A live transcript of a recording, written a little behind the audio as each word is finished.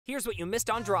Here's what you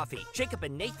missed on Drawfee. Jacob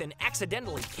and Nathan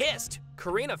accidentally kissed.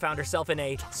 Karina found herself in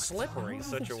a slippery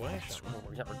situation.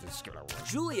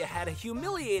 Julia had a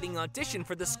humiliating audition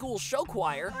for the school show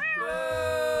choir.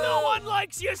 No one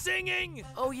likes you singing!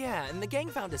 Oh yeah, and the gang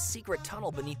found a secret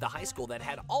tunnel beneath the high school that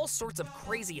had all sorts of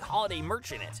crazy holiday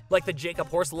merch in it. Like the Jacob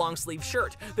Horse long sleeve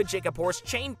shirt, the Jacob Horse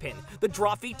chain pin, the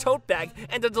Drawfee tote bag,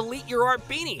 and a Delete Your Art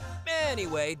beanie.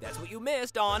 Anyway, that's what you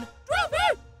missed on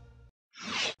Drawfee!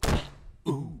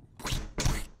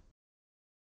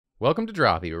 Welcome to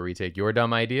Drawfee, where we take your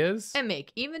dumb ideas and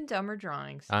make even dumber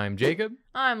drawings. I'm Jacob.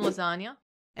 I'm Lasagna.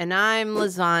 And I'm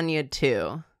Lasagna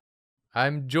too.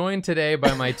 I'm joined today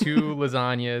by my two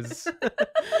lasagnas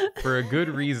for a good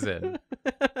reason.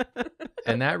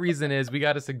 And that reason is we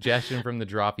got a suggestion from the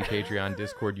Drawfee Patreon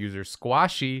Discord user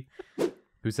Squashy,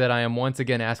 who said, I am once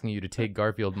again asking you to take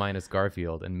Garfield minus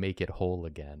Garfield and make it whole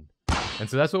again. And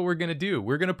so that's what we're going to do.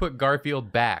 We're going to put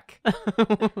Garfield back.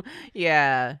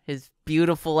 Yeah, his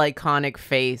beautiful, iconic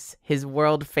face, his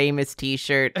world-famous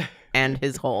t-shirt, and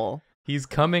his hole. He's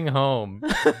coming home.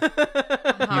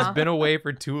 He's been away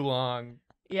for too long.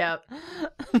 Yep.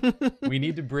 We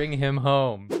need to bring him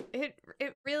home. It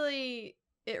really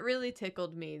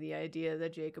tickled me, the idea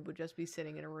that Jacob would just be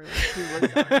sitting in a room with two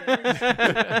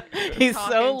lasagnas. He's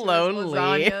so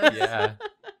lonely. Yeah.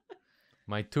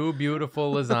 My two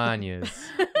beautiful lasagnas.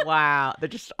 Wow, they're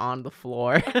just on the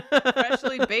floor.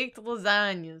 Freshly baked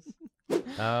lasagnas.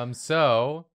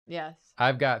 So Yes.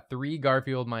 I've got 3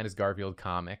 Garfield minus Garfield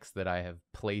comics that I have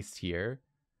placed here.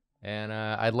 And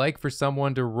I'd like for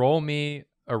someone to roll me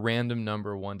a random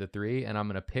number 1 to 3, and I'm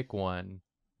going to pick one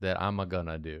that I'm going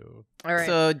to do. All right.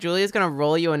 So Julia's going to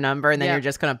roll you a number, and then you're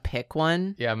just going to pick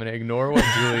one? Yeah, I'm going to ignore what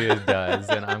Julia does,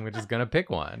 and I'm just going to pick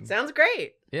one. Sounds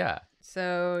great. Yeah.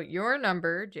 So your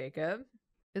number, Jacob,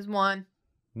 is 1.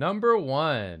 Number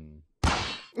 1.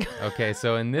 Okay,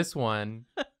 so in this one,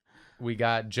 we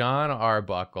got John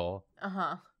Arbuckle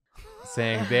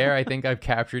saying, there, I think I've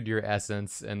captured your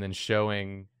essence, and then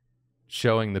showing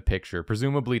the picture,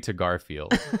 presumably to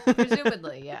Garfield.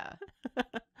 Presumably, yeah.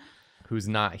 Who's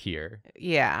not here.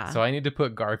 Yeah. So I need to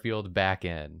put Garfield back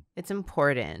in. It's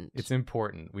important. It's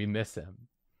important. We miss him.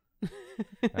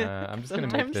 I'm just going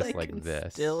to make this like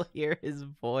this. Still hear his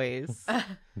voice.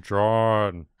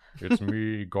 John, it's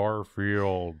me,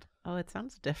 Garfield. Oh, it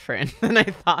sounds different than I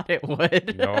thought it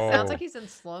would. No. Sounds like he's in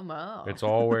slow-mo. It's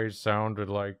always sounded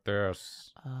like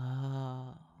this.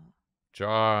 Oh.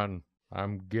 John,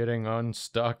 I'm getting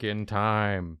unstuck in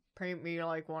time. Paint me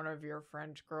like one of your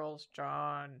French girls,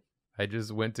 John. I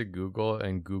just went to Google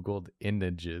and Googled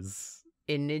images.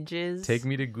 Images? Take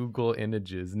me to Google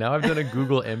images. Now I've done a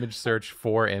Google image search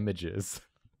for images.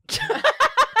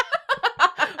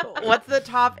 What's the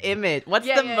top image? What's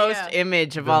the most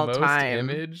image of all time? The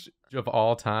most image of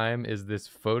all time is this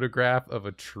photograph of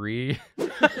a tree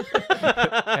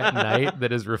at night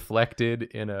that is reflected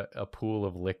in a pool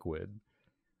of liquid.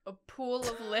 A pool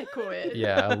of liquid.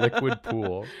 Yeah, a liquid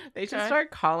pool. They should start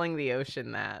calling the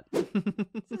ocean that. This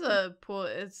is a pool.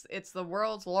 It's the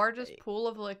world's largest pool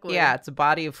of liquid. Yeah, it's a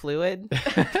body of fluid.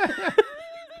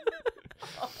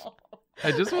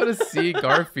 I just want to see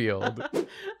Garfield. Then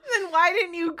why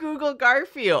didn't you Google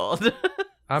Garfield?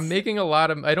 I'm making a lot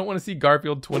of... I don't want to see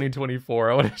Garfield 2024.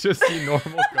 I want to just see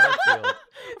normal Garfield.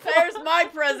 There's my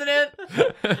president.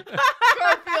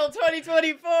 Garfield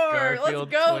 2024.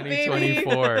 Garfield Let's go,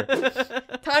 2024. baby.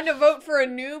 Time to vote for a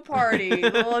new party.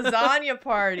 The lasagna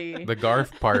party. The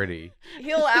Garf party.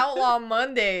 He'll outlaw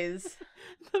Mondays.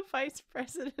 The vice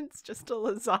president's just a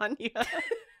lasagna.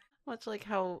 Much like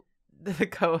how the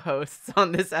co-hosts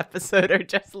on this episode are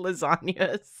just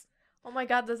lasagnas. Oh my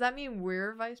god, does that mean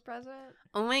we're vice president?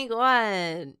 Oh my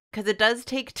god. Because it does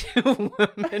take 2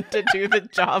 women to do the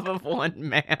job of one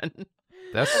man.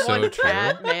 That's so true.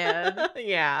 Cat man.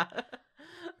 Yeah.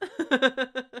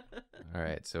 All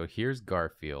right, so here's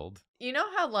Garfield. You know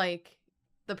how, like,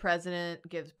 the president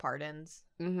gives pardons?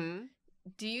 Mm-hmm.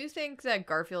 Do you think that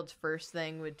Garfield's first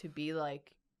thing would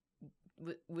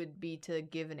be to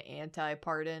give an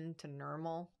anti-pardon to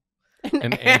Normal?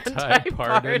 An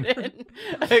anti-pardon.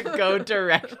 Go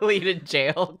directly to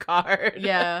jail card.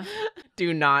 Yeah.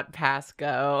 Do not pass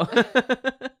go.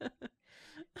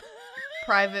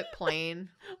 Private plane.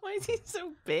 Why is he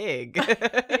so big?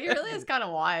 He really is kind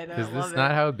of wide. Is this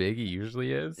not how big he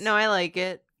usually is? No, I like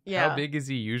it. Yeah. How big is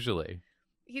he usually?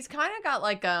 He's kind of got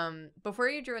like before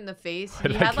you drew in the face, Why he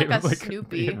did I had like give a him,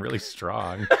 Snoopy. Being really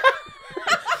strong.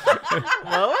 What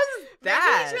was that?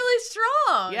 Maybe he's really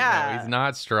strong. Yeah. No, he's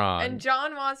not strong. And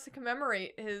John wants to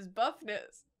commemorate his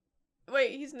buffness.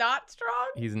 Wait, he's not strong?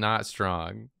 He's not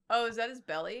strong. Oh, is that his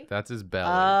belly? That's his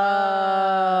belly.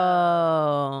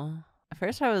 Oh. At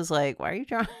first I was like, why are you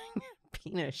drawing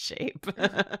penis shape?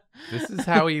 This is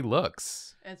how he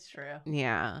looks. It's true.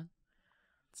 Yeah.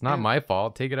 It's not my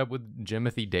fault. Take it up with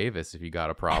Jimothy Davis if you got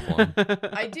a problem.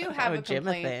 I do have a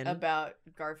complaint Jimathan. about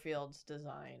Garfield's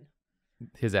design.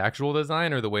 His actual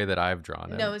design or the way that I've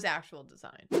drawn it? No, his actual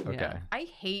design. Okay. Yeah. I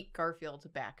hate Garfield's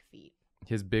back feet.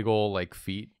 His big ol' like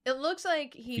feet. It looks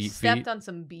like he Feet. stepped on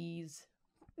some bees.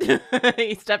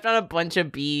 He stepped on a bunch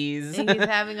of bees. And he's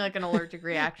having like an allergic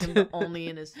reaction, but only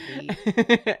in his feet.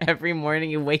 Every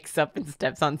morning he wakes up and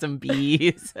steps on some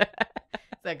bees.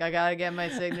 It's like, I gotta get my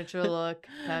signature look.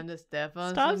 Time to step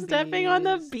on Stop some stepping on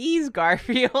the bees. bees,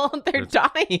 Garfield. They're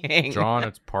dying. John,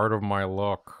 it's part of my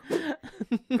look.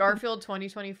 Garfield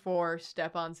 2024,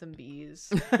 step on some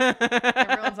bees.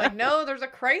 Everyone's like, no, there's a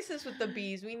crisis with the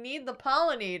bees. We need the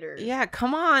pollinators. Yeah,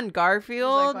 come on, He's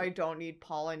Garfield. like, I don't need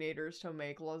pollinators to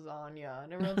make lasagna.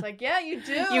 And everyone's like, yeah, you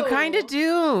do. You kind of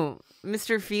do,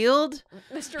 Mr. Field.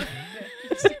 Mr.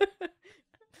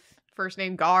 First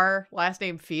name Gar, last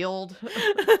name Field.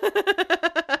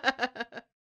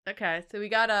 Okay, so we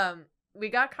got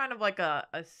kind of like a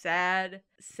sad,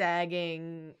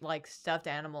 sagging, like stuffed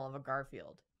animal of a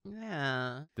Garfield.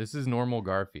 Yeah. This is normal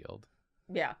Garfield.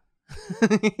 Yeah.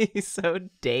 He's so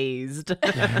dazed.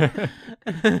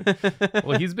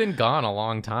 Well, he's been gone a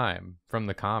long time from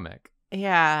the comic.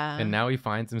 Yeah. And now he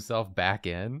finds himself back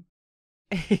in.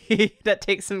 That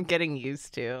takes some getting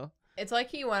used to. It's like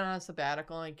he went on a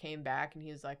sabbatical and came back and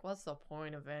he was like, what's the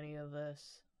point of any of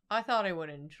this? I thought I would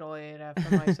enjoy it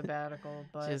after my sabbatical,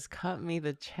 but Just cut me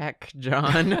the check,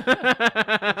 John.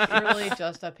 it's really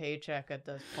just a paycheck at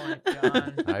this point,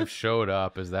 John. I've showed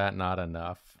up. Is that not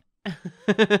enough?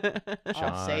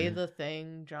 I'll say John. the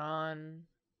thing, John.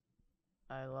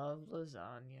 I love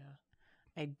lasagna.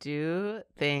 I do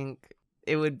think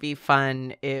it would be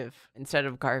fun if instead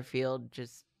of Garfield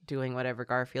just doing whatever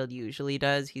Garfield usually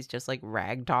does, he's just like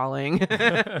ragdolling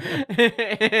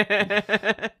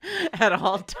at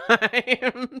all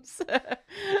times.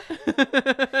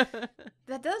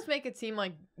 That does make it seem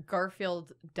like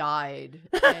Garfield died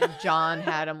and John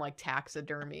had him like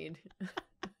taxidermied.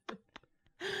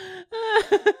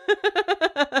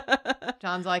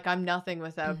 John's like, I'm nothing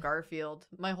without Garfield.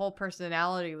 My whole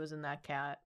personality was in that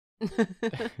cat.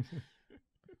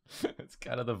 That's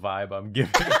kind of the vibe I'm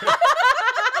giving.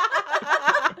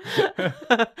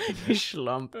 You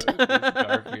schlumped.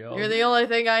 Garfield. You're the only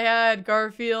thing I had,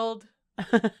 Garfield.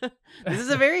 This is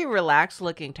a very relaxed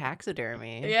looking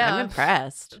taxidermy. Yeah. I'm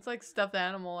impressed. It's like stuffed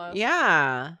animal out.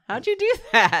 Yeah. How'd you do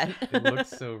that? It looks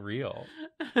so real.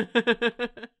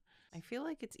 I feel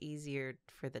like it's easier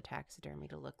for the taxidermy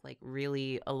to look like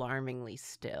really alarmingly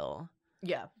still.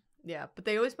 Yeah. Yeah. But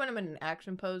they always put him in an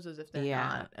action pose as if they're Yeah.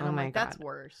 not. And Oh I'm my like, that's God.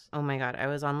 worse. Oh my God. I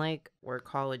was on like work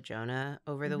call with Jonah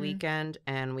over the Mhm. weekend,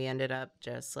 and we ended up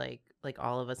just like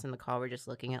all of us in the call were just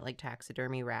looking at like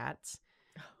taxidermy rats.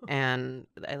 And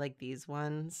I like these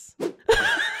ones.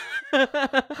 They're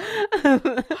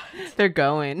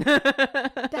going.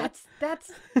 That's that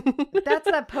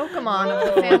Pokemon of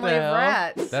Whoa, the family what the of hell?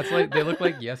 rats. That's like, they look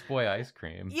like Yes Boy ice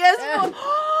cream. Yes.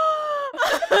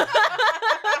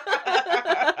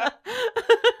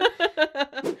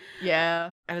 Yeah.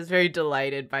 I was very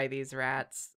delighted by these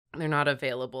rats. They're not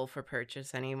available for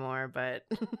purchase anymore, but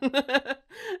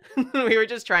we were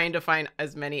just trying to find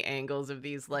as many angles of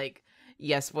these like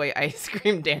Yes Boy ice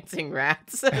cream dancing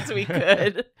rats as we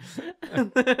could.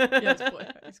 Yes, boy,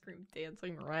 ice cream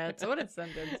dancing rats. What a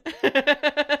sentence.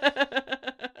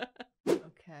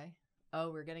 Okay.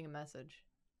 Oh, we're getting a message.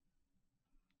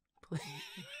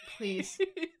 Please.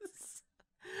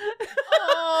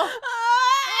 Oh.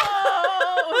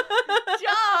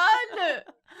 John!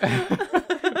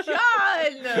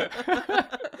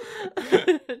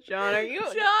 John, are you?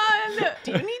 John!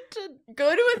 Do you need to?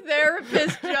 Go to a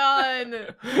therapist, John!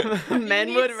 Men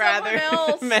need would someone rather.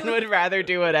 else. Men would rather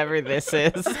do whatever this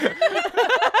is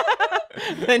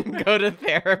than go to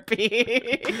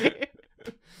therapy.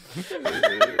 This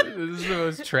is the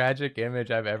most tragic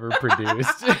image I've ever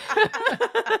produced.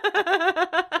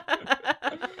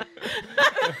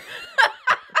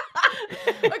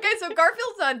 Okay, so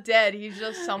Garfield's not dead. He's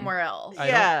just somewhere else.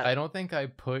 Yeah. I don't think I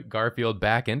put Garfield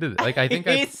back into this. Like, I think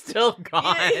I He's still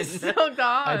gone. Yeah, he's still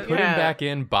gone. I put Yeah. him back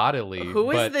in bodily.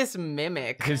 Who is but this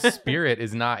mimic? His spirit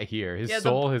is not here. His Yeah, the-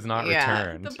 soul has not yeah.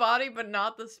 returned. The body, but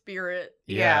not the spirit.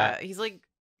 Yeah, he's like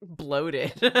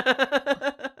bloated.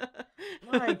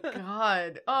 My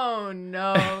God. Oh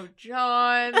no,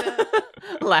 John.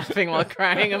 Laughing while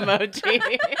crying emoji.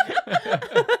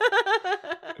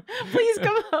 Please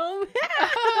come home.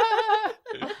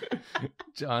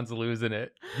 John's losing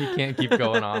it. He can't keep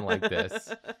going on like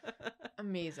this.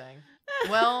 Amazing.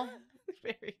 Well,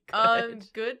 Very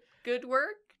good. Good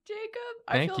work, Jacob.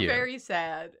 Thank I feel you. very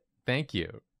sad. Thank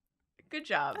you. Good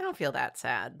job. I don't feel that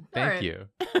sad. Thank Alright. you.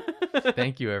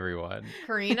 Thank you, everyone.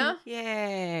 Karina?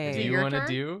 Yay. Do you your want to turn?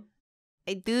 do?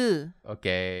 I do.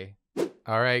 Okay.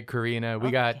 All right, Karina, we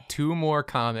Okay. got 2 more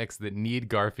comics that need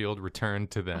Garfield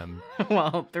returned to them.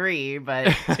 Well, 3,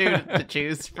 but 2 to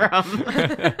choose from.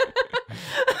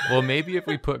 Well, maybe if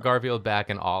we put Garfield back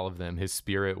in all of them, his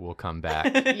spirit will come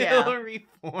back Yeah. It'll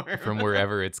reform. from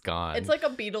wherever it's gone. It's like a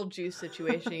Beetlejuice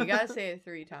situation. You gotta say it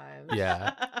 3 times.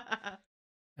 Yeah.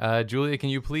 Julia, can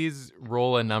you please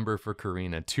roll a number for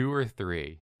Karina? 2 or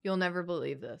 3? You'll never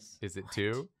believe this. Is it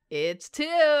 2? It's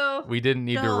 2. We didn't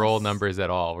need to roll Yes. numbers at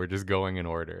all. We're just going in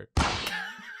order.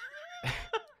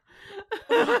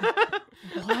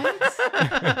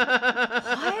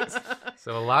 What?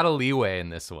 So a lot of leeway in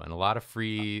this one, a lot of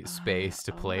free space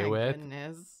to play oh my with.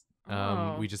 Goodness.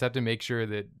 Oh. We just have to make sure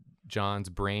that John's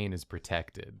brain is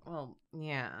protected. Well,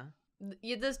 yeah.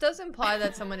 This does imply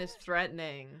that someone is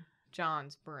threatening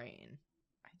John's brain.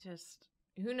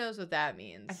 Who knows what that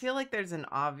means? I feel like there's an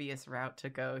obvious route to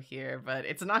go here, but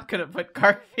it's not going to put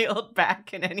Garfield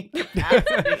back in any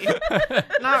capacity.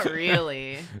 Not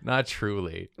really. Not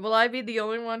truly. Will I be the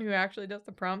only one who actually does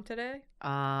the prompt today?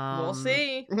 We'll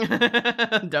see.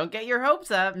 Don't get your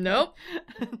hopes up. Nope.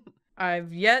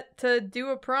 I've yet to do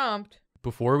a prompt.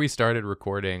 Before we started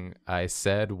recording, I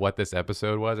said what this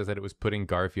episode was. I said it was putting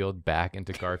Garfield back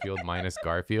into Garfield minus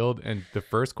Garfield. And the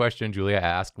first question Julia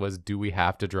asked was, do we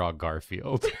have to draw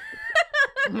Garfield?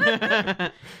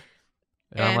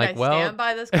 And I'm like, I well, stand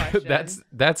by this question.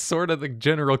 that's sort of the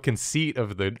general conceit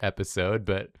of the episode,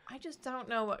 but I just don't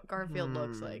know what Garfield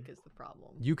looks like is the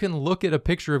problem. you can look at a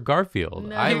picture of Garfield.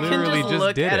 No. I You You literally can just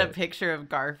look did at it. a picture of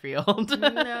Garfield.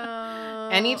 No.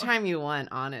 Anytime you want,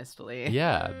 honestly.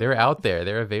 Yeah, they're out there.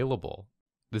 They're available.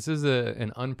 This is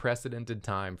an unprecedented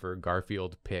time for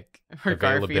Garfield pick For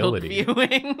Garfield availability.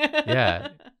 viewing. Yeah.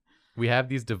 We have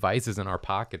these devices in our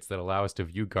pockets that allow us to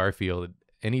view Garfield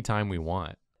anytime we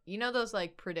want. You know those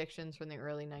like predictions from the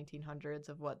early 1900s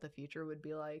of what the future would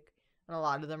be like? And a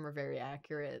lot of them are very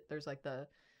accurate. There's like the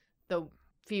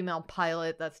female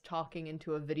pilot that's talking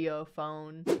into a video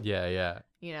phone, Yeah, yeah.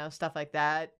 you know, stuff like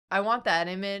that. I want that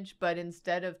image, but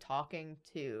instead of talking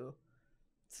to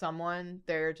someone,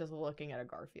 they're just looking at a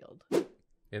Garfield.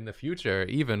 In the future,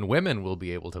 even women will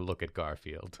be able to look at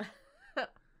Garfield.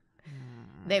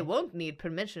 They won't need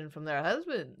permission from their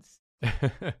husbands.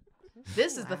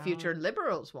 This is the future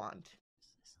liberals want.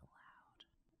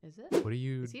 Is it? What are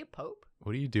you Is he a pope?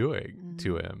 What are you doing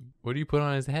to him? What do you put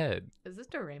on his head? Is this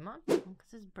Doraemon?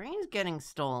 Because his brain's getting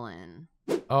stolen.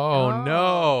 Oh,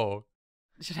 no.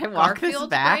 Should I walk this Garfield's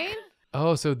back? brain?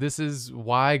 Oh, so this is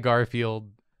why Garfield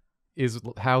is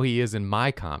how he is in my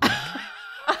comic. They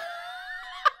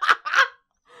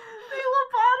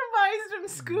lobotomized him,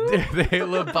 Scoop. They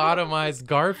lobotomized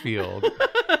Garfield.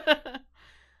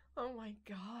 Oh my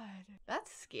god.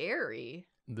 That's scary.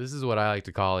 This is what I like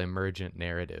to call emergent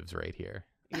narratives right here.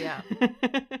 Yeah.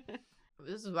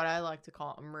 This is what I like to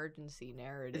call emergency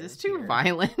narrative. Is this too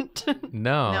violent?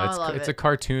 No, No, I love it's it. a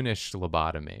cartoonish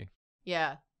lobotomy.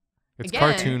 Yeah. It's Again,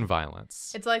 cartoon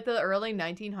violence. It's like the early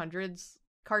 1900s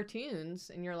cartoons,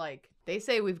 and you're like, they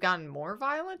say we've gotten more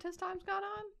violent as time's gone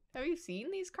on. Have you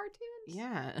seen these cartoons?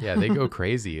 Yeah. Yeah, they go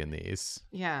crazy in these.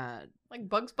 Yeah. Like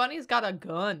Bugs Bunny's got a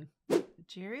gun.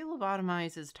 Jerry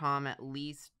lobotomizes Tom at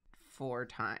least 4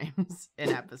 times an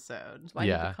episode. Why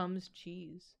Yeah. he becomes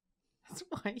cheese. That's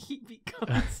why he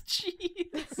becomes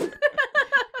cheese.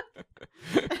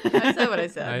 I said what I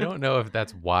said. I don't know if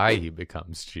that's why he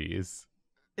becomes cheese.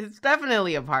 It's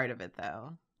definitely a part of it,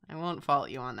 though. I won't fault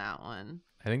you on that one.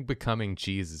 I think becoming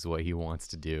cheese is what he wants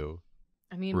to do.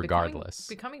 I mean, Regardless.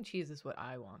 becoming cheese is what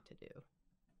I want to do.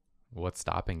 What's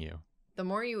stopping you? The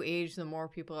more you age, the more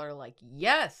people are like,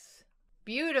 yes,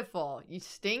 beautiful. You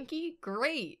stinky?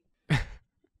 Great.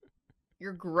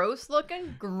 You're gross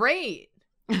looking? Great.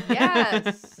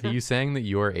 Yes. Are you saying that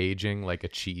you're aging like a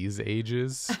cheese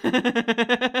ages?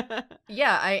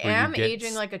 Yeah, I Where am you get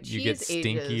aging like a cheese You get ages.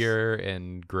 stinkier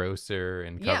and grosser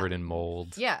and Yeah. covered in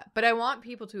mold. Yeah, but I want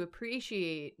people to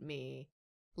appreciate me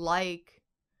like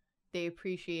they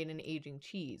appreciate an aging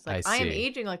cheese. Like I am see.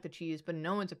 aging like the cheese, but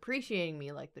no one's appreciating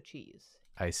me like the cheese.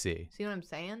 I see. See what I'm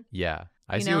saying? Yeah,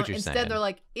 I You see know, what you're instead saying. they're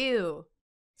like, ew,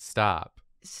 Stop.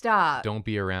 stop. Don't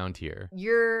be around here.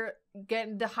 You're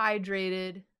getting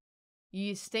dehydrated.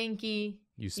 You stinky.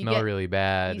 You smell really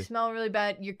bad. You smell really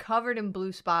bad. You're covered in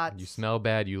blue spots. You smell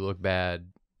bad. You look bad.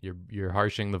 You're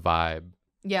harshing the vibe.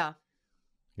 Yeah.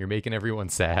 You're making everyone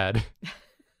sad.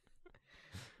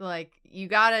 Like, you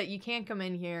can't come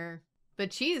in here.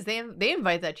 But cheese, they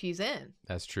invite that cheese in.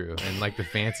 That's true. And like the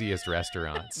fanciest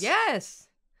restaurants. Yes.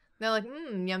 They're like,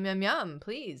 yum, yum, yum,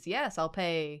 please. Yes, I'll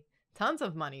pay tons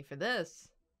of money for this.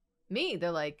 Me,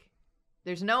 they're like,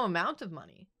 there's no amount of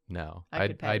money. No,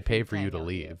 I'd pay for you to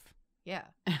leave. Yeah.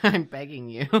 I'm begging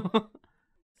you.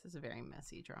 This is a very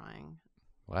messy drawing.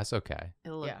 Well, that's okay.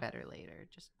 It'll look better later.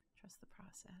 Just trust the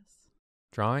process.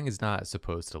 Drawing is not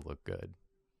supposed to look good.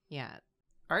 Yeah.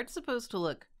 Art's supposed to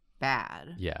look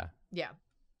bad. Yeah. Yeah.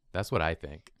 That's what I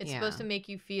think. It's supposed to make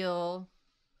you feel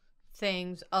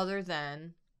things other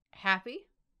than happy.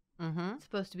 Mm-hmm. It's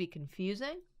supposed to be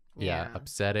confusing. Yeah.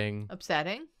 Upsetting.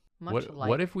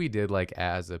 What if we did, like,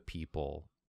 as a people,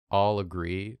 all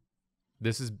agree?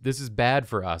 This is bad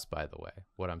for us, by the way,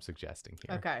 what I'm suggesting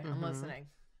here. Okay, I'm listening.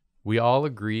 We all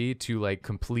agree to, like,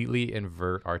 completely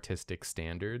invert artistic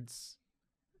standards.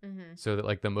 Mm-hmm. So that,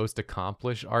 like, the most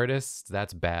accomplished artists,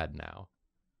 that's bad now.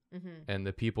 Mm-hmm. And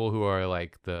the people who are,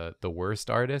 like, the worst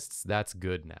artists, that's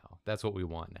good now. That's what we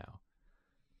want now.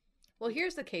 Well,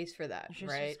 here's the case for that, She's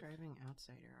right? describing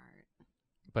outsider art.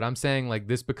 But I'm saying, like,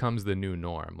 this becomes the new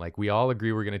norm. Like, we all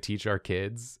agree we're going to teach our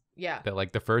kids that,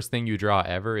 like, the first thing you draw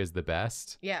ever is the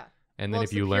best. Yeah. And then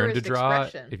if you learn to draw,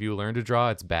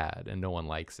 it's bad and no one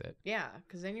likes it. Yeah,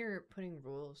 because then you're putting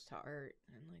rules to art.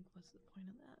 And, like, what's the point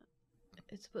of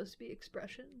that? It's supposed to be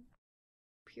expression.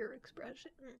 Pure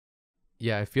expression.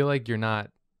 Yeah, I feel like you're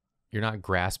not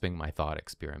grasping my thought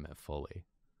experiment fully.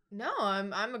 No,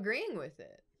 I'm agreeing with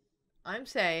it. I'm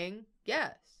saying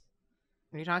yes.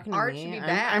 Are you talking to Art me? should be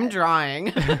bad. I'm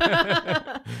drawing.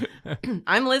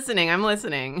 I'm listening. I'm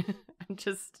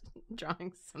just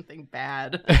drawing something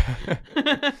bad.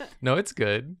 No, it's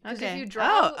good. Okay. If you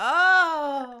draw,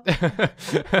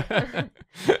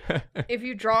 if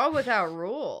you draw without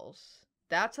rules,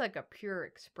 that's like a pure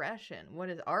expression. What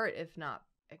is art if not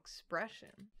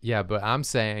expression? Yeah, but I'm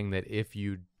saying that if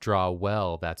you draw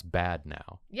well, that's bad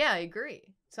now. Yeah, I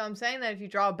agree. So I'm saying that if you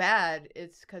draw bad,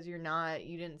 it's because you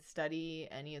didn't study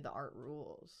any of the art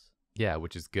rules. Yeah,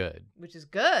 which is good. Which is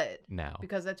good. Now.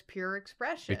 Because that's pure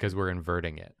expression. Because we're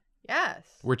inverting it. Yes.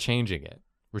 We're changing it.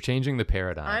 We're changing the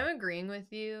paradigm. I'm agreeing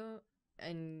with you,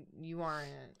 and you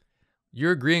aren't.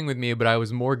 You're agreeing with me, but I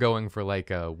was more going for like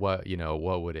what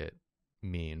would it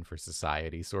mean for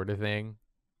society sort of thing.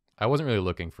 I wasn't really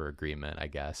looking for agreement, I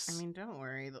guess. I mean, don't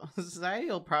worry. The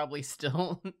society will probably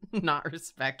still not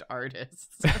respect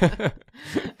artists. Well,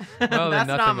 that's nothing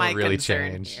not my will really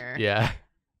concern change. here. Yeah.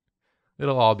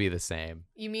 It'll all be the same.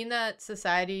 You mean that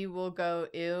society will go,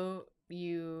 ew,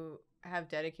 you have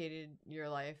dedicated your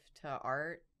life to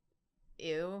art?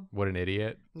 Ew. What an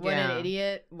idiot. What an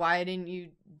idiot. Why didn't you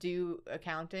do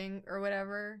accounting or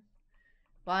whatever?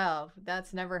 Wow,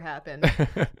 that's never happened.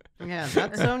 Yeah,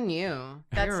 that's so new.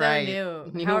 That's You're so right. new.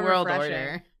 New How world refreshing.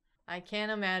 order. I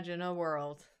can't imagine a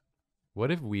world. What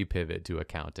if we pivot to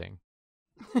accounting?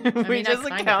 We just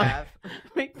I kind of have.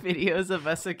 make videos of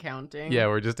us accounting. Yeah,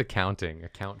 we're just accounting,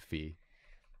 account fee.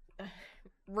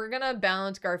 We're gonna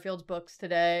balance Garfield's books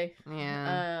today.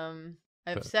 Yeah.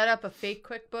 I've set up a fake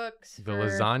QuickBooks. The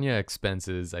lasagna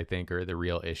expenses, I think, are the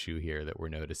real issue here that we're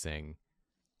noticing.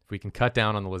 If we can cut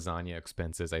down on the lasagna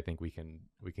expenses, I think we can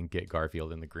get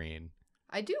Garfield in the green.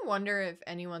 I do wonder if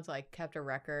anyone's like kept a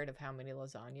record of how many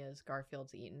lasagnas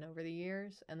Garfield's eaten over the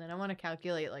years, and then I want to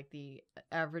calculate like the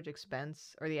average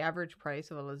expense or the average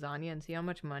price of a lasagna and see how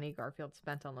much money Garfield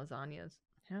spent on lasagnas.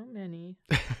 How many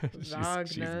she's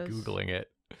lasagnas Googling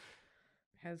it.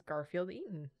 has Garfield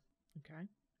eaten? Okay.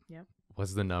 Yep.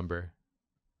 What's the number?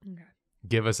 Okay.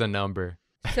 Give us a number.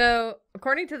 So,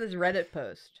 according to this Reddit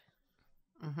post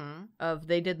Mm-hmm.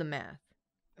 they did the math.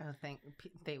 Oh,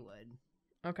 they would.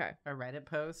 Okay. A Reddit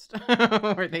post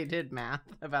where they did math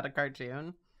about a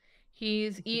cartoon.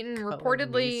 He's eaten Color me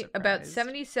reportedly about surprised.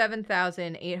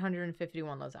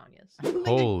 77,851 lasagnas.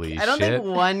 Holy I don't shit.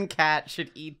 think one cat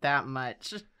should eat that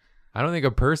much. I don't think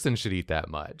a person should eat that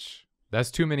much.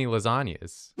 That's too many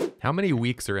lasagnas. How many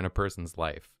weeks are in a person's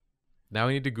life? Now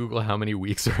we need to Google how many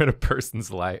weeks are in a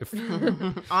person's life.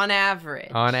 On average.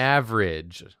 On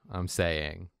average, I'm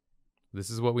saying. This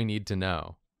is what we need to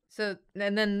know. So,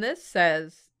 and then this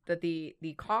says that the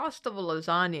cost of a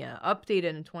lasagna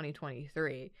updated in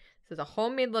 2023 says a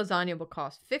homemade lasagna will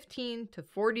cost $15 to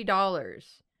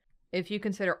 $40 if you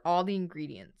consider all the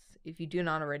ingredients, if you do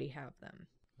not already have them.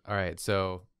 All right,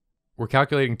 so we're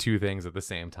calculating two things at the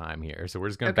same time here. So we're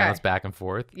just going to bounce back and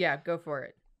forth. Yeah, go for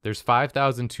it. There's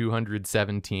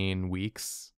 5,217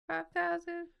 weeks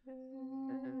 5,000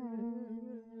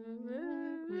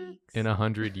 weeks in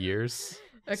 100 years.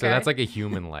 Okay. So that's like a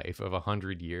human life of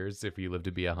 100 years if you live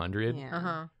to be 100. Yeah.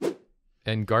 Uh-huh.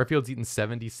 And Garfield's eaten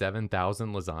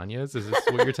 77,000 lasagnas? Is this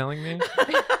what you're telling me?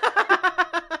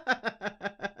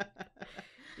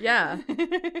 Yeah.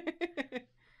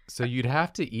 So you'd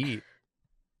have to eat...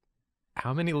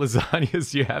 How many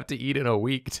lasagnas do you have to eat in a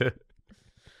week to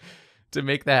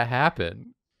make that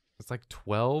happen? It's like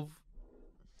 12,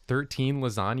 13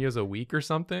 lasagnas a week or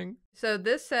something? So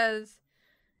this says,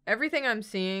 everything I'm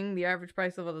seeing, the average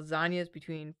price of a lasagna is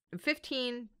between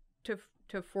 $15 to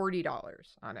 $40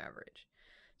 on average.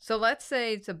 So let's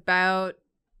say it's about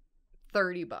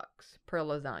 $30 per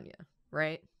lasagna,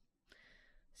 right?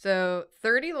 So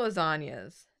 30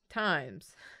 lasagnas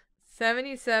times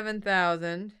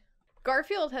 77,000.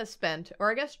 Garfield has spent, or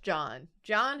I guess John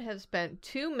has spent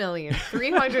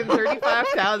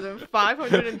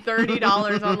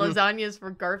 $2,335,530 on lasagnas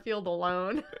for Garfield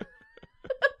alone.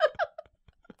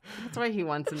 That's why he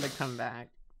wants him to come back.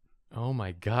 Oh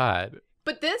my God.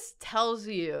 But this tells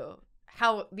you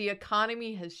how the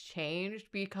economy has changed,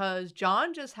 because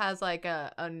John just has like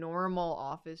a normal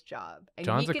office job. And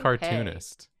John's a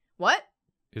cartoonist. What?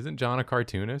 Isn't John a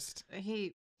cartoonist?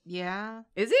 Yeah.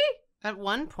 Is he? At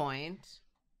one point.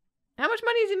 How much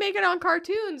money is he making on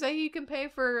cartoons that he can pay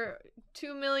for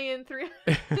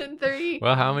 $2,330,000?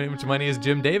 Well, how much money has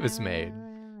Jim Davis made?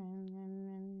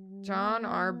 John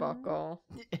Arbuckle.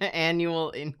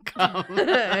 Annual income.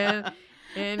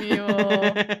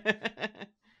 Annual.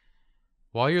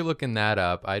 While you're looking that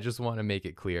up, I just want to make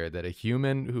it clear that a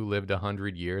human who lived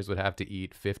 100 years would have to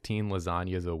eat 15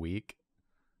 lasagnas a week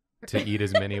to eat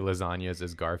as many lasagnas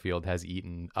as Garfield has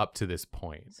eaten up to this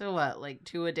point. So what, like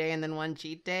 2 a day and then 1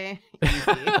 cheat day? Easy.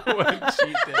 1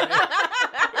 cheat day.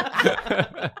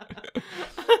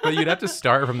 But you'd have to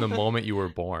start from the moment you were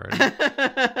born.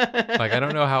 Like, I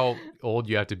don't know how old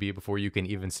you have to be before you can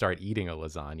even start eating a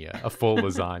lasagna, a full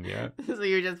lasagna. So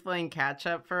you're just playing catch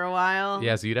up for a while?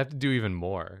 Yeah, so you'd have to do even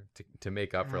more to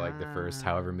make up for like the first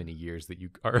however many years that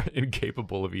you are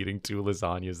incapable of eating 2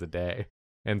 lasagnas a day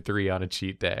and 3 on a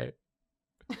cheat day.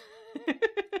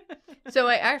 So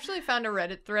I actually found a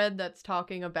Reddit thread that's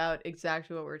talking about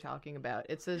exactly what we're talking about.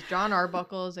 It says John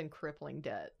Arbuckle is in crippling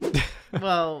debt.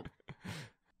 Well,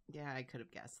 yeah, I could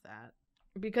have guessed that.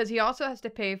 Because he also has to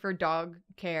pay for dog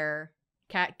care,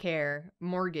 cat care,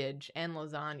 mortgage, and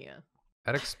lasagna.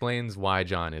 That explains why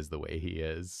John is the way he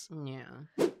is. Yeah.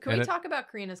 Can we talk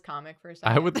about Karina's comic for a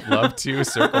second? I would love to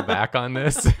circle back on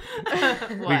this.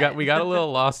 we got a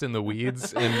little lost in the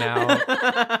weeds, and now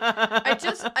I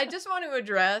just want to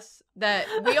address that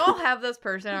we all have this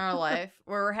person in our life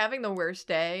where we're having the worst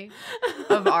day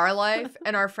of our life,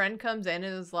 and our friend comes in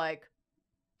and is like,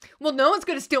 well, no one's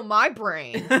gonna steal my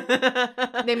brain.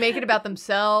 They make it about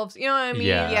themselves. You know what I mean?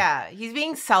 Yeah, he's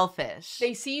being selfish.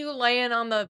 They see you laying on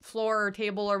the floor or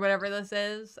table or whatever this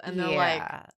is, and they're like,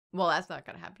 well, that's not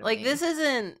gonna happen to me. This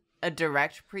isn't a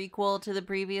direct prequel to the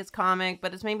previous comic,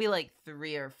 but it's maybe like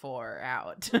 3 or 4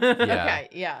 out. Okay,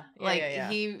 yeah.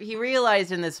 He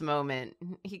realized in this moment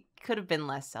he could have been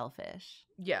less selfish.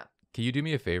 Yeah. Can you do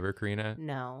me a favor, Karina?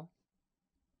 No.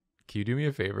 Can you do me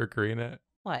a favor, Karina?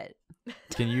 What?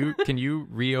 Can you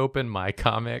reopen my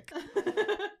comic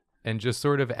and just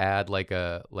sort of add like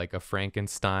a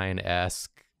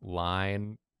Frankenstein-esque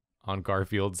line on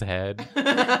Garfield's head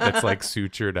that's like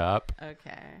sutured up?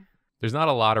 Okay. There's not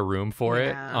a lot of room for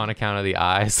it on account of the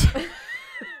eyes.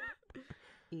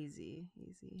 Easy.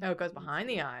 Oh, it goes behind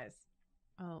the eyes.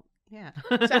 Oh, yeah.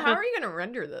 So how are you going to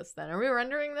render this then? Are we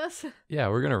rendering this? Yeah,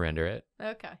 we're going to render it.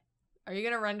 Okay. Are you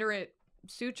going to render it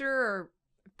suture or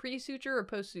pre-suture or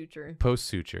post-suture?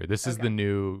 Post-suture. This is the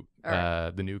new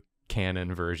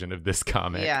canon version of this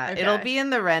comic. Yeah, Okay. It'll be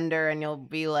in the render and you'll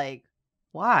be like,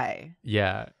 why?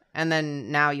 Yeah. And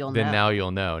then now you'll know. Now you'll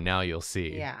know. Now you'll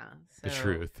see. Yeah. The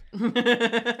truth.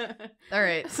 All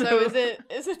right. So is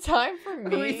it time for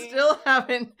me? We still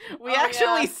haven't. We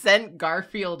actually sent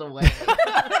Garfield away.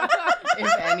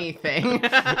 If anything. All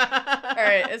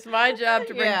right. It's my job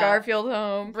to bring Garfield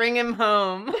home. Bring him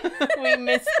home. We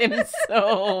miss him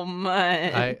so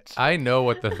much. I know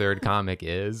what the third comic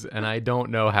is, and I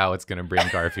don't know how it's gonna bring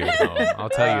Garfield home.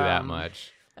 I'll tell you that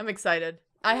much. I'm excited.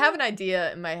 I have an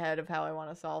idea in my head of how I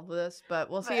want to solve this, but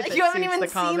we'll see if it you haven't suits even the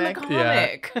comic. seen the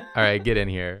comic. Yeah. All right, get in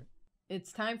here.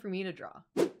 It's time for me to draw.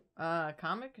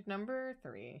 Comic number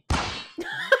 3.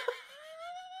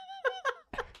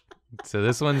 So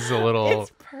this one's a little...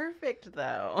 It's perfect,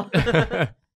 though.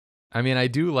 I mean, I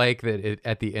do like that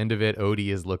at the end of it, Odie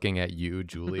is looking at you,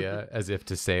 Julia, as if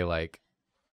to say, like,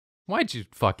 why'd you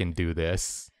fucking do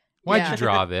this? Why'd you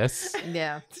draw this?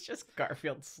 Yeah. It's just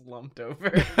Garfield slumped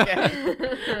over again.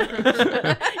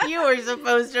 You were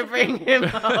supposed to bring him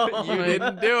home. You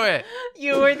didn't do it.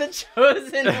 You were the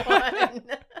chosen one.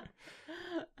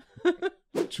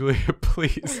 Julia,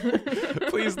 please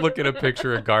look at a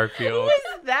picture of Garfield. Who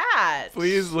is that?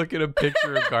 Please look at a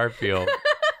picture of Garfield.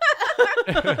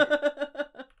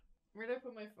 Where'd I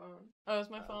put my phone? Oh, it's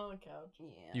my phone on the couch.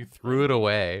 Yeah. You threw it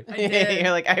away. I did.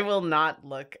 You're like, I will not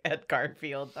look at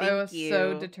Garfield. Thank I was you.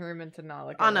 so determined to not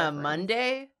look at On a reference.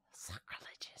 Monday?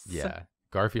 Sacrilegious. Yeah.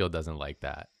 Garfield doesn't like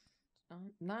that.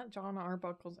 Not John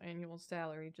Arbuckle's annual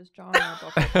salary, just John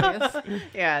Arbuckle, please.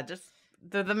 Yeah, just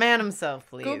the man himself,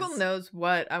 please. Google knows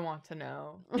what I want to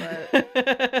know,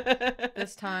 but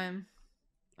this time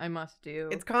I must do.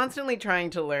 It's constantly trying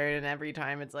to learn, and every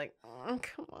time it's like, oh,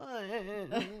 come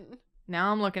on.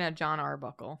 Now I'm looking at John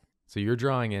Arbuckle. So you're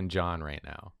drawing in John right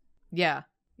now, Yeah.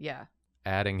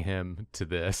 adding him to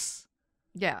this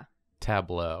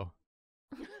tableau.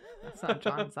 That's not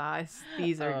John's eyes.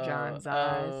 These are John's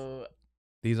eyes. Oh.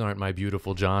 These aren't my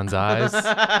beautiful John's eyes. It's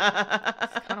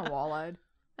kind of wall-eyed.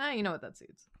 You know what that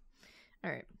suits.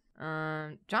 All right.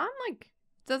 John,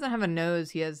 doesn't have a nose.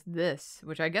 He has this,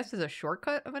 which I guess is a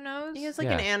shortcut of a nose. He has an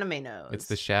anime nose. It's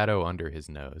the shadow under his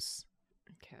nose.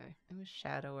 Okay. It was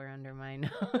shadower under my nose.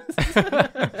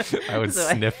 I would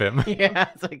sniff him. Yeah,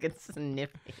 so I could sniff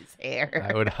his hair.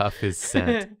 I would huff his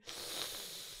scent.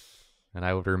 And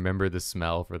I would remember the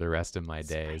smell for the rest of my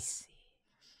days.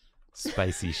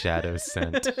 Spicy shadow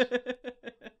scent. Is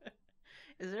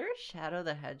there a Shadow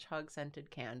the Hedgehog scented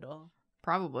candle?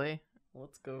 Probably.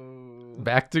 Let's go.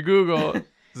 Back to Google. This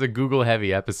is a Google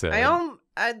heavy episode.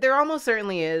 There almost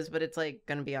certainly is, but it's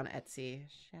gonna be on Etsy.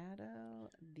 Shadow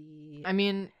the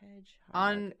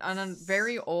on a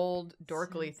very old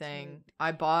dorkly thing,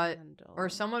 I bought or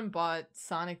someone bought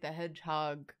Sonic the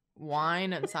Hedgehog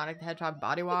wine and Sonic the Hedgehog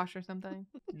body wash or something.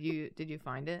 Did you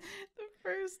find it?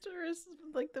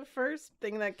 The first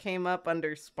thing that came up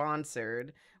under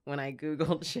sponsored when I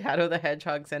googled Shadow the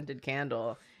Hedgehog scented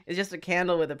candle is just a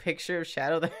candle with a picture of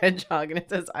Shadow the Hedgehog and it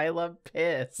says I love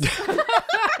piss.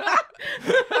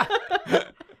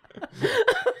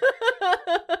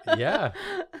 Yeah.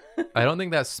 I don't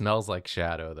think that smells like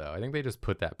Shadow though. I think they just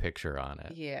put that picture on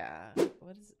it. Yeah.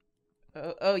 What is it?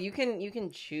 Oh, you can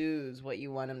choose what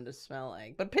you want him to smell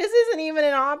like. But piss isn't even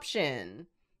an option.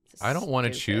 I don't want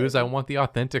to choose. I want the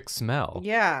authentic smell.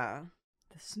 Yeah.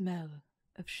 The smell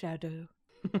of shadow.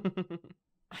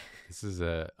 This is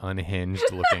a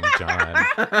unhinged looking John.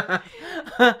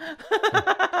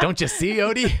 Don't you see,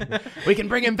 Odie? We can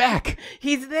bring him back.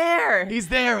 He's there. He's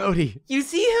there, Odie. You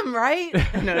see him, right?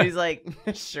 No, he's like,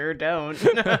 sure don't.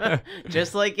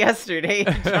 Just like yesterday,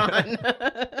 John.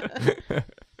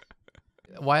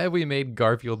 Why have we made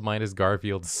Garfield minus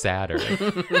Garfield sadder?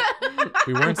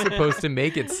 We weren't supposed to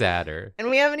make it sadder. And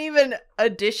we haven't even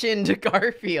auditioned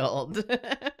Garfield.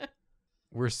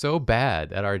 We're so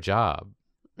bad at our job.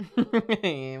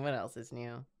 What else is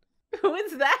new? Who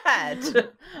is that?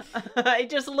 I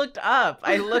just looked up.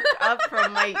 I looked up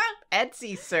from my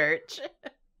Etsy search.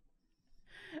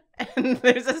 And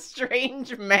there's a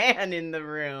strange man in the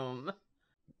room.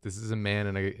 This is a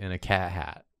man in a cat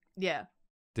hat. Yeah.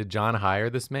 Did John hire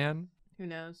this man? Who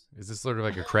knows? Is this sort of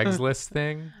like a Craigslist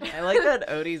thing? I like that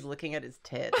Odie's looking at his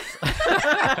tits.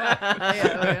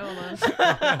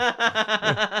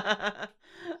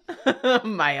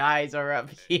 My eyes are up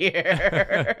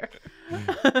here.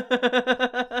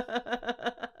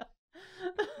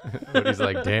 Odie's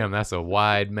like, damn, that's a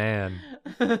wide man.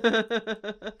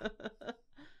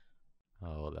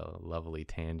 Oh, the lovely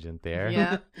tangent there.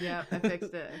 Yeah, I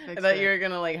fixed it. I thought you were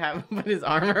gonna have him put his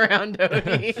arm around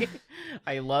Odie.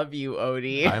 I love you,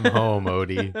 Odie. I'm home,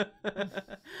 Odie.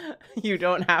 You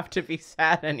don't have to be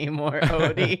sad anymore,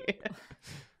 Odie.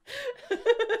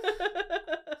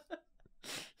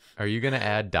 Are you gonna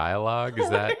add dialogue? Is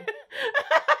that?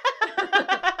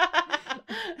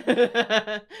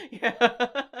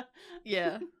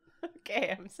 Yeah.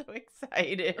 Okay, I'm so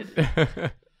excited.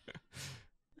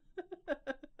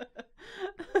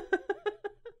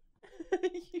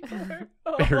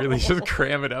 I really should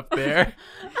cram it up there.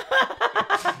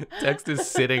 Text is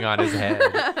sitting on his head.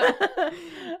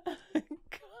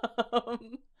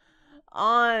 Come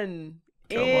on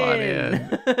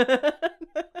in.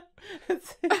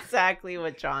 That's exactly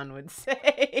what John would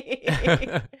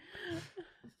say.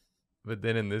 But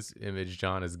then in this image,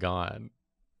 John is gone.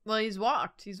 Well, he's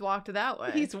walked that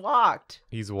way. He's walked.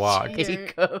 He's walked.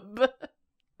 Jacob.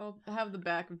 I'll have the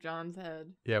back of John's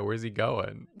head. Yeah, where's he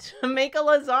going? To make a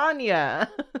lasagna.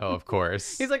 Oh, of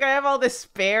course. He's like, I have all this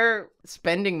spare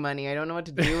spending money. I don't know what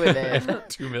to do with it.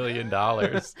 $2 million.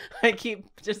 I keep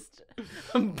just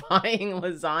buying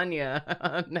lasagna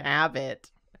on habit.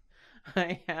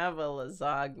 I have a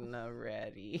lasagna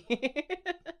ready.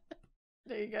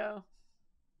 There you go.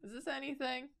 Is this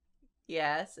anything?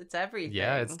 Yes, it's everything.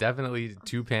 Yeah, it's definitely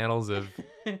 2 panels of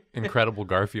incredible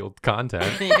Garfield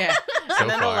content. Yeah. So And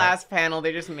then far. the last panel,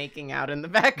 they're just making out in the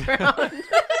background.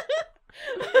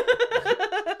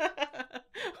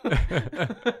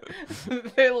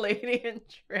 They're lady and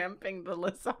tramping the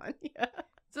lasagna.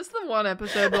 Is this the one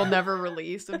episode we'll never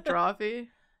release of Drawfee?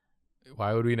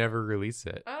 Why would we never release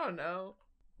it? I don't know.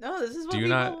 No, this is what Do you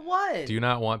people want. Do you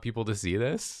not want people to see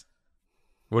this?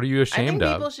 What are you I ashamed think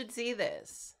of? people should see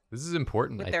this This is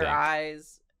important, with I their think.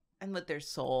 eyes and with their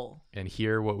soul And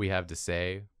hear what we have to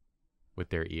say with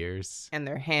their ears and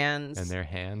their hands. and their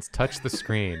hands. Touch the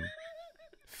screen.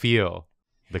 Feel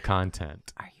the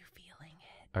content. Are you feeling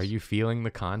it? Are you feeling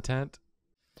the content?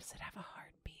 Does it have a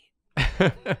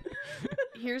heartbeat?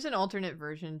 Here's an alternate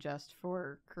version just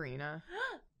for Karina.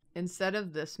 Instead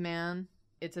of this man,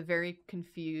 it's a very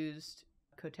confused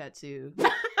Kotetsu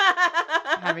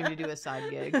having to do a side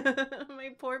gig. My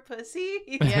poor pussy.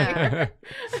 Yeah.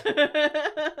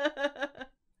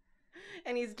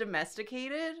 And he's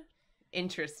domesticated?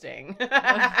 Interesting.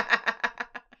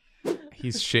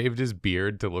 He's shaved his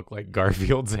beard to look like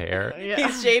Garfield's hair. Yeah.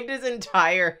 He's shaved his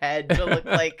entire head to look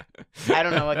like, I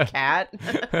don't know, a cat.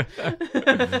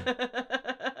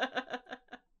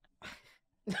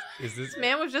 Is this This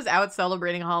man was just out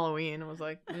celebrating Halloween and was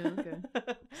like, yeah, okay.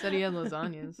 Said he had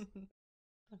lasagnas.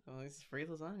 Oh, it's free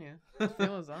lasagna. Free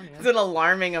lasagna. It's an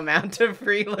alarming amount of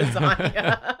free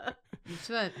lasagna. You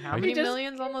spent how I many just-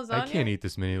 millions on lasagna? I can't eat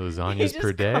this many He lasagnas just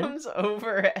per day. comes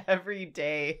over every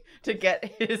day to get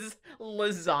his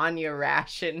lasagna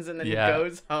rations and then Yeah.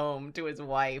 goes home to his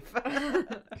wife.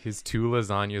 His 2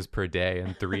 lasagnas per day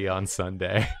and 3 on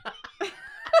Sunday.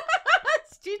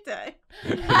 It's cheat day.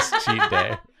 His cheat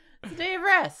day. It's a day of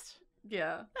rest.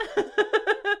 Yeah.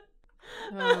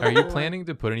 Are you planning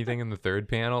to put anything in the 3rd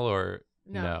panel or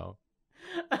No.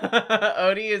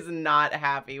 Odie is not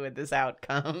happy with this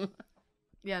outcome.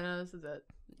 Yeah, no, this is it.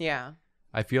 Yeah.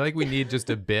 I feel like we need just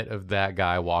a bit of that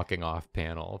guy walking off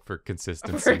panel for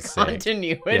consistency's For sake.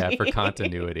 continuity. Yeah, for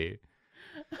continuity.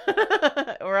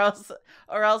 or else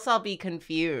I'll be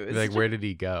confused. Like, where did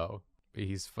he go?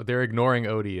 They're ignoring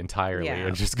Odie entirely Yeah.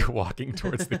 and just walking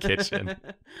towards the kitchen.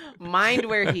 Mind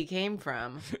where he came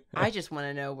from. I just want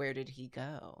to know, where did he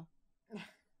go?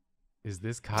 Is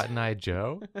this Cotton Eye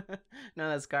Joe? No,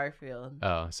 that's Garfield.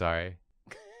 Oh, sorry.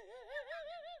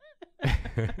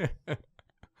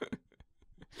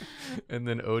 And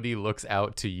then Odie looks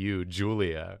out to you,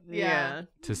 Julia, Yeah.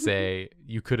 to say,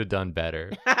 you could have done better.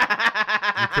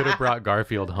 You could have brought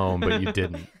Garfield home, but you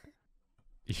didn't.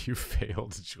 You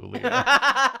failed,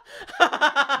 Julia.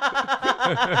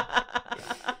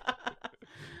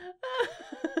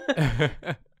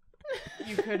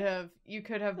 You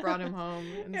could have brought him home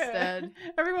instead.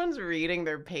 Yeah. Everyone's reading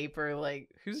their paper like,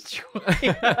 who's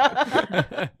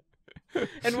Julia?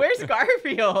 And where's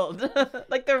Garfield?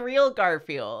 Like the real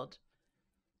Garfield.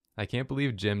 I can't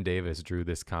believe Jim Davis drew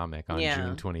this comic on Yeah.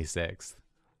 June 26th.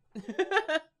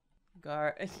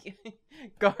 Garth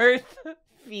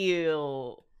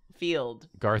Field.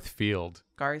 Garth Field.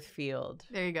 Garth Field.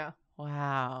 There you go.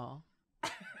 Wow.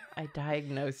 I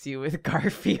diagnose you with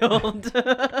Garfield.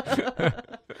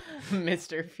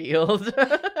 Mr. Field.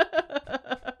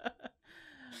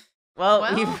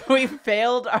 Well, we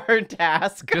failed our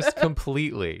task. Just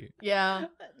completely. Yeah.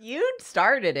 You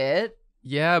started it.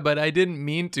 Yeah, but I didn't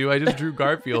mean to. I just drew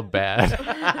Garfield bad.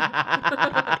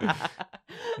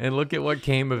 And look at what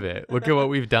came of it. Look at what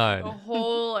we've A done.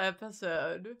 whole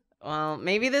episode. Well,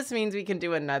 maybe this means we can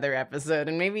do another episode,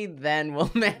 and maybe then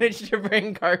we'll manage to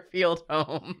bring Garfield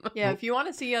home. Yeah, if you want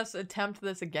to see us attempt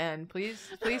this again, please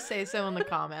say so in the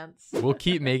comments. We'll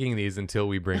keep making these until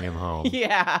we bring him home.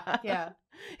 Yeah. Yeah.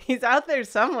 He's out there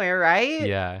somewhere, right?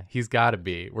 Yeah, he's got to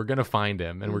be. We're going to find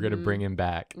him and we're going to bring him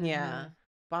back. Yeah.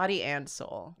 Body and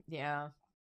soul. Yeah.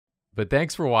 But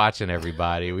thanks for watching,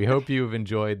 everybody. We hope you've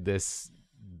enjoyed this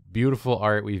beautiful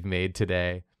art we've made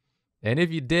today. And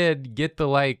if you did, get the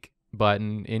like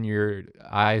button in your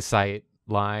eyesight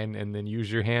line and then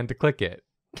use your hand to click it,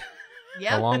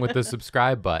 Yeah. along with the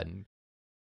subscribe button.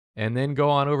 And then go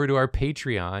on over to our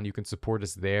Patreon. You can support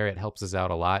us there. It helps us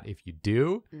out a lot if you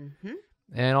do. Mm-hmm.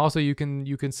 And also you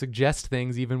can suggest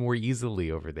things even more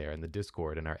easily over there in the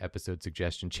Discord in our episode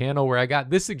suggestion channel, where I got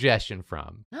this suggestion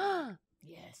from.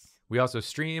 Yes. We also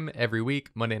stream every week,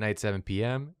 Monday night, 7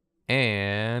 p.m.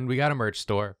 And we got a merch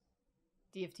store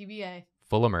DFTBA.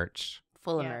 full of merch.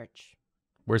 Full of Yeah. merch.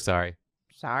 We're sorry.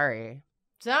 Sorry.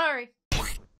 Sorry.